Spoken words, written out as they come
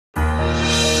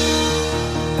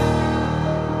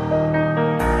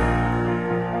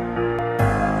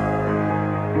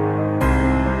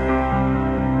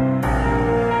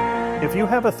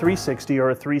have a 360 or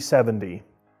a 370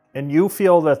 and you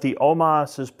feel that the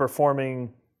OMAS is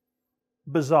performing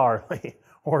bizarrely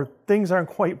or things aren't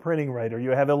quite printing right or you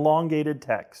have elongated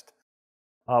text,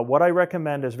 what I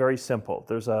recommend is very simple.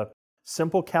 There's a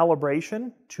simple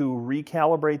calibration to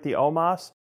recalibrate the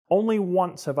OMAS. Only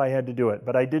once have I had to do it,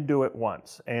 but I did do it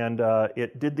once. And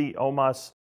it did the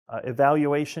OMAS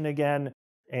evaluation again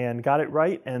and got it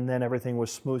right, and then everything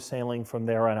was smooth sailing from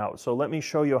there on out. So let me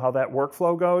show you how that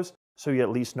workflow goes so you at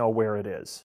least know where it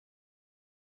is.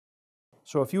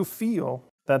 So if you feel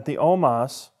that the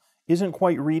OMAS isn't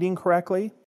quite reading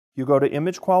correctly, you go to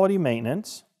Image Quality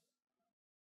Maintenance,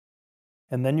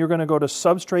 and then you're going to go to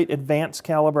Substrate Advanced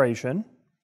Calibration.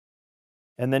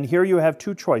 And then here you have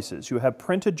two choices. You have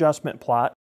Print Adjustment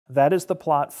Plot. That is the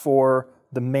plot for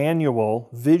the manual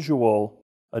visual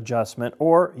adjustment,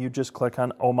 or you just click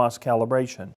on OMAS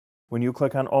Calibration. When you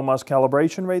click on OMAS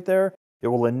Calibration right there, it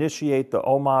will initiate the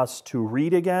OMAS to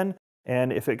read again,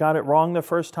 and if it got it wrong the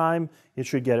first time, it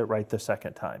should get it right the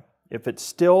second time. If it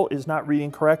still is not reading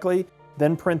correctly,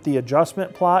 then print the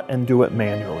adjustment plot and do it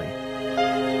manually.